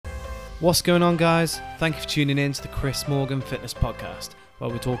What's going on, guys? Thank you for tuning in to the Chris Morgan Fitness Podcast, where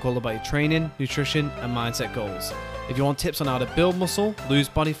we talk all about your training, nutrition, and mindset goals. If you want tips on how to build muscle, lose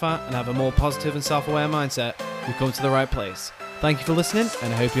body fat, and have a more positive and self-aware mindset, you've come to the right place. Thank you for listening,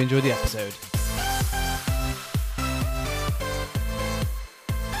 and I hope you enjoyed the episode.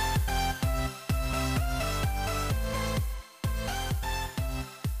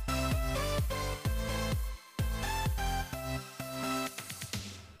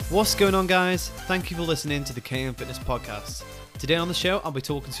 What's going on, guys? Thank you for listening to the KM Fitness Podcast. Today on the show, I'll be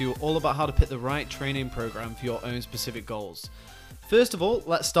talking to you all about how to pick the right training program for your own specific goals. First of all,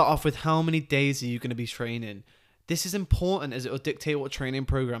 let's start off with how many days are you going to be training. This is important as it will dictate what training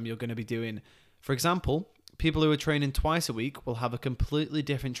program you're going to be doing. For example, people who are training twice a week will have a completely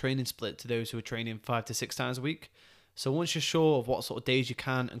different training split to those who are training 5 to 6 times a week. So once you're sure of what sort of days you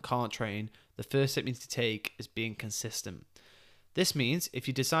can and can't train, the first step you need to take is being consistent. This means if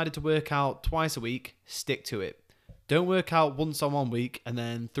you decided to work out twice a week, stick to it. Don't work out once on 1 week and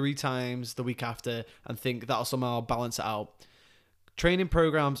then 3 times the week after and think that'll somehow balance it out. Training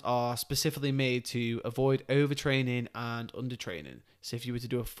programs are specifically made to avoid overtraining and undertraining. So if you were to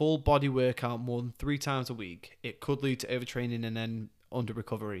do a full body workout more than 3 times a week, it could lead to overtraining and then under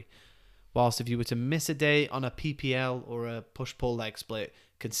recovery. Whilst if you were to miss a day on a PPL or a push-pull leg split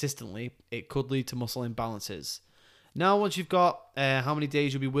consistently, it could lead to muscle imbalances. Now, once you've got how many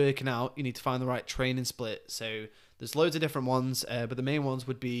days you'll be working out, you need to find the right training split. So there's loads of different ones, but the main ones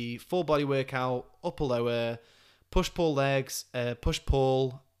would be full body workout, upper lower, push-pull legs,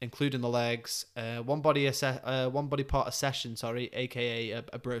 push-pull, including the legs, one body part a session, aka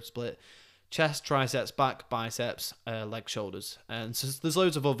a bro split, chest, triceps, back, biceps, leg, shoulders. And so there's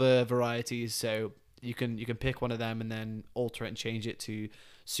loads of other varieties, so you can pick one of them and then alter it and change it to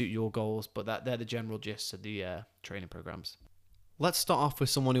suit your goals, but they're the general gist of the training programs. Let's start off with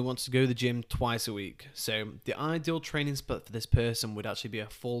someone who wants to go to the gym twice a week. So the ideal training split for this person would actually be a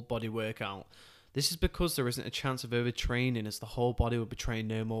full body workout. This is because there isn't a chance of overtraining, as the whole body would be trained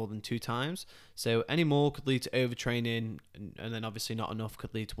no more than 2 times. So any more could lead to overtraining, and then obviously not enough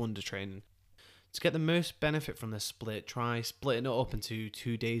could lead to undertraining. To get the most benefit from this split, try splitting it up into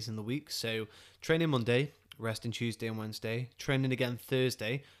 2 days in the week. So training Monday, resting Tuesday and Wednesday, training again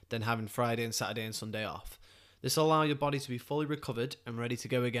Thursday, then having Friday and Saturday and Sunday off. This will allow your body to be fully recovered and ready to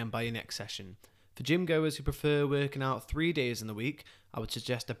go again by your next session. For gym goers who prefer working out 3 days in the week, I would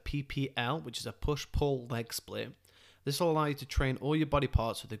suggest a PPL, which is a push-pull leg split. This will allow you to train all your body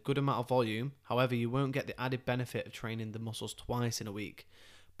parts with a good amount of volume. However, you won't get the added benefit of training the muscles twice in a week.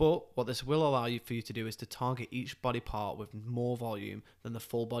 But what this will allow you to do is to target each body part with more volume than the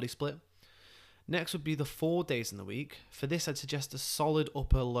full body split. Next would be the 4 days in the week. For this, I'd suggest a solid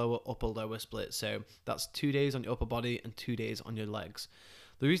upper lower split. So that's 2 days on your upper body and 2 days on your legs.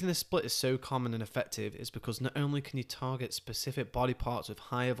 The reason this split is so common and effective is because not only can you target specific body parts with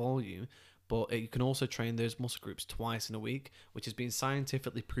higher volume, but you can also train those muscle groups twice in a week, which has been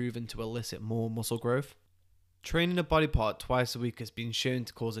scientifically proven to elicit more muscle growth. Training a body part twice a week has been shown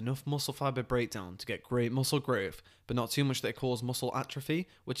to cause enough muscle fiber breakdown to get great muscle growth, but not too much that it causes muscle atrophy,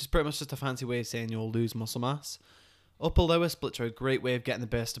 which is pretty much just a fancy way of saying you'll lose muscle mass. Upper lower splits are a great way of getting the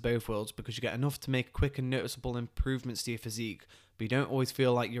best of both worlds because you get enough to make quick and noticeable improvements to your physique, but you don't always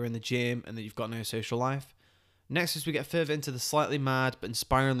feel like you're in the gym and that you've got no social life. Next, as we get further into the slightly mad but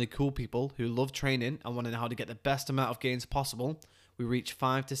inspiringly cool people who love training and want to know how to get the best amount of gains possible, we reach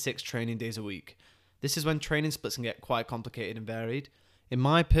 5 to 6 training days a week. This is when training splits can get quite complicated and varied. In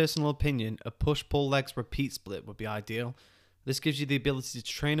my personal opinion, a push-pull legs repeat split would be ideal. This gives you the ability to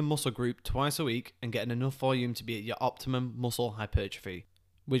train a muscle group twice a week and get enough volume to be at your optimum muscle hypertrophy,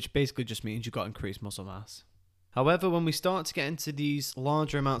 which basically just means you've got increased muscle mass. However, when we start to get into these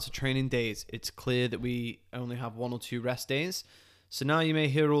larger amounts of training days, it's clear that we only have 1 or 2 rest days. So now you may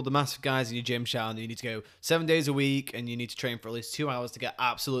hear all the massive guys in your gym shouting that you need to go 7 days a week and you need to train for at least 2 hours to get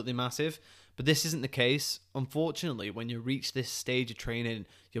absolutely massive. But this isn't the case. Unfortunately, when you reach this stage of training,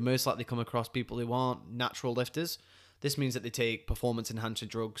 you'll most likely come across people who aren't natural lifters. This means that they take performance-enhancing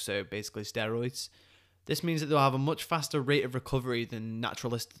drugs, so basically steroids. This means that they'll have a much faster rate of recovery than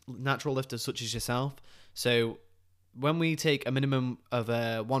natural lifters such as yourself. So when we take a minimum of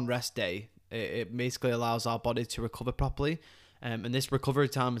 1 rest day, it basically allows our body to recover properly. And this recovery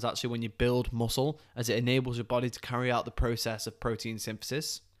time is actually when you build muscle, as it enables your body to carry out the process of protein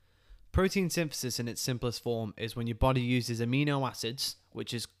synthesis. Protein synthesis in its simplest form is when your body uses amino acids,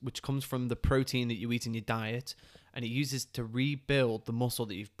 which comes from the protein that you eat in your diet, and it uses to rebuild the muscle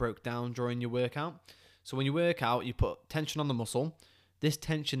that you've broke down during your workout. So when you work out, you put tension on the muscle. This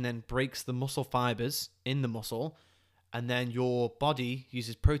tension then breaks the muscle fibers in the muscle, and then your body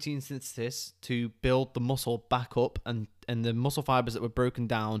uses protein synthesis to build the muscle back up, and the muscle fibers that were broken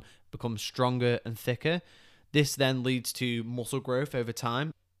down become stronger and thicker. This then leads to muscle growth over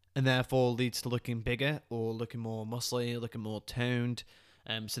time, and therefore leads to looking bigger or looking more muscly, looking more toned.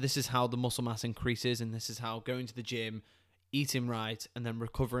 So this is how the muscle mass increases, and this is how going to the gym, eating right, and then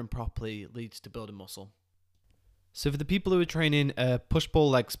recovering properly leads to building muscle. So for the people who are training a push-pull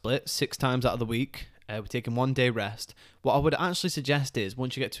leg split 6 times out of the week, we're taking 1 day rest. What I would actually suggest is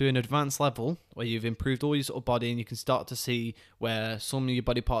once you get to an advanced level where you've improved all your sort of body and you can start to see where some of your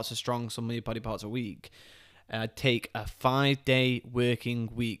body parts are strong, some of your body parts are weak, take a 5-day working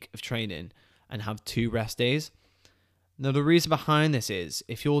week of training and have 2 rest days. Now the reason behind this is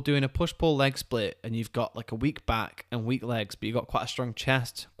if you're doing a push-pull leg split and you've got like a weak back and weak legs, but you've got quite a strong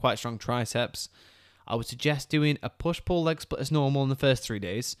chest, quite strong triceps, I would suggest doing a push-pull leg split as normal in the first 3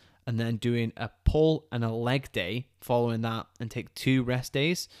 days, and then doing a pull and a leg day following that, and take 2 rest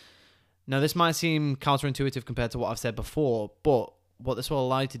days. Now this might seem counterintuitive compared to what I've said before, but what this will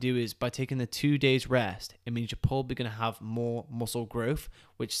allow you to do is by taking the 2 days rest, it means you're probably going to have more muscle growth,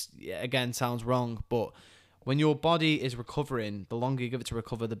 which again sounds wrong, but when your body is recovering, the longer you give it to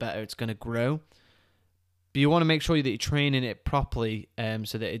recover, the better it's going to grow. But you want to make sure that you're training it properly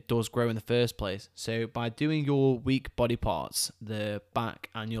so that it does grow in the first place. So by doing your weak body parts, the back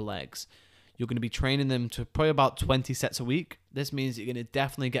and your legs, you're going to be training them to probably about 20 sets a week. This means that you're going to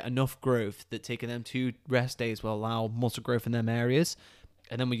definitely get enough growth that taking them 2 rest days will allow muscle growth in them areas.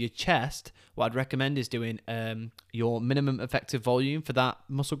 And then with your chest, what I'd recommend is doing your minimum effective volume for that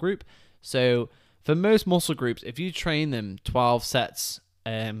muscle group. So for most muscle groups, if you train them 12 sets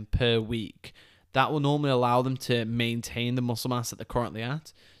per week, that will normally allow them to maintain the muscle mass that they're currently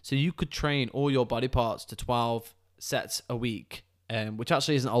at. So you could train all your body parts to 12 sets a week, which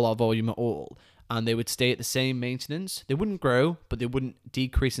actually isn't a lot of volume at all, and they would stay at the same maintenance. They wouldn't grow, but they wouldn't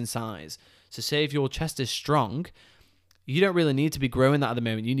decrease in size. So say if your chest is strong, you don't really need to be growing that at the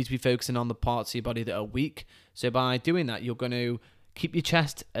moment. You need to be focusing on the parts of your body that are weak. So by doing that, you're going to keep your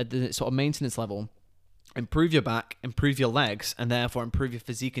chest at the sort of maintenance level, improve your back, improve your legs, and therefore improve your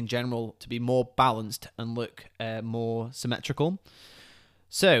physique in general to be more balanced and look more symmetrical.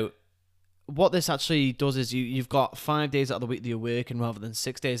 So what this actually does is you've got 5 days out of the week that you're working rather than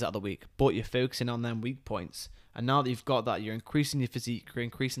 6 days out of the week, but you're focusing on them weak points. And now that you've got that, you're increasing your physique, you're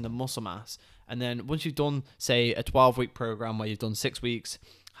increasing the muscle mass. And then once you've done, say, a 12-week program where you've done 6 weeks,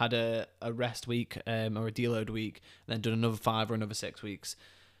 had a rest week or a deload week, and then done another 5 or another 6 weeks,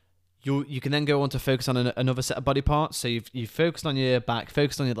 you can then go on to focus on another set of body parts. So you've focused on your back,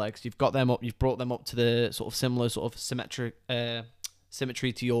 focused on your legs, you've got them up, you've brought them up to the sort of similar sort of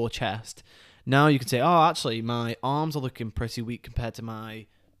symmetry to your chest. Now you can say, oh, actually, my arms are looking pretty weak compared to my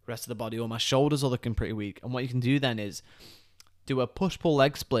rest of the body, or my shoulders are looking pretty weak. And what you can do then is do a push-pull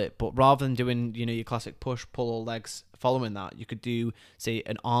leg split, but rather than doing, your classic push-pull legs following that, you could do, say,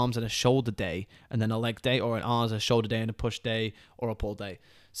 an arms and a shoulder day, and then a leg day, or an arms, a shoulder day, and a push day, or a pull day.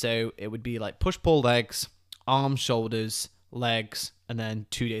 So it would be like push-pull legs, arms, shoulders, legs, and then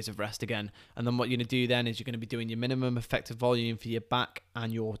 2 days of rest again. And then what you're going to do then is you're going to be doing your minimum effective volume for your back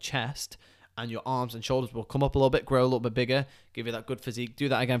and your chest, and your arms and shoulders will come up a little bit, grow a little bit bigger, give you that good physique. Do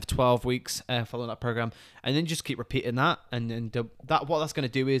that again for 12 weeks following that program, and then just keep repeating that. And then what that's going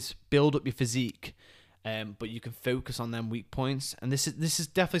to do is build up your physique, but you can focus on them weak points. And this is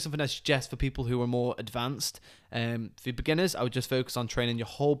definitely something I suggest for people who are more advanced. For beginners, I would just focus on training your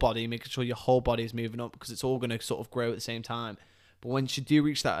whole body, making sure your whole body is moving up, because it's all going to sort of grow at the same time. But once you do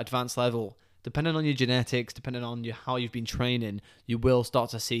reach that advanced level, depending on your genetics, depending on how you've been training, you will start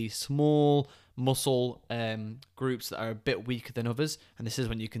to see small muscle groups that are a bit weaker than others. And this is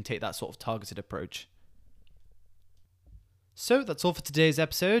when you can take that sort of targeted approach. So that's all for today's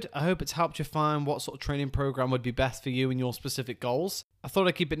episode. I hope it's helped you find what sort of training program would be best for you and your specific goals. I thought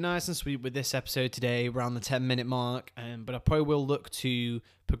I'd keep it nice and sweet with this episode today, around the 10-minute mark, but I probably will look to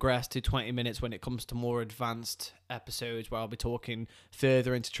progress to 20 minutes when it comes to more advanced episodes, where I'll be talking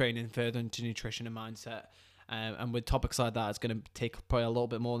further into training, further into nutrition and mindset. And with topics like that, it's going to take probably a little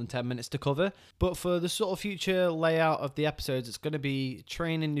bit more than 10 minutes to cover. But for the sort of future layout of the episodes, it's going to be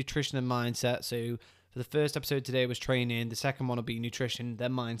training, nutrition, and mindset. So for the first episode today was training, the second one will be nutrition,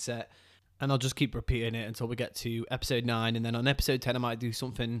 then mindset, and I'll just keep repeating it until we get to episode 9, and then on episode 10 I might do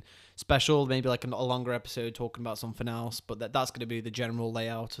something special, maybe like a longer episode talking about something else, but that's going to be the general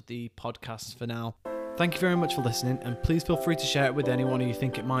layout of the podcast for now. Thank you very much for listening, and please feel free to share it with anyone who you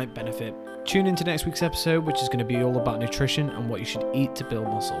think it might benefit. Tune into next week's episode, which is going to be all about nutrition and what you should eat to build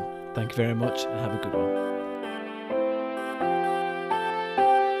muscle. Thank you very much, and have a good one.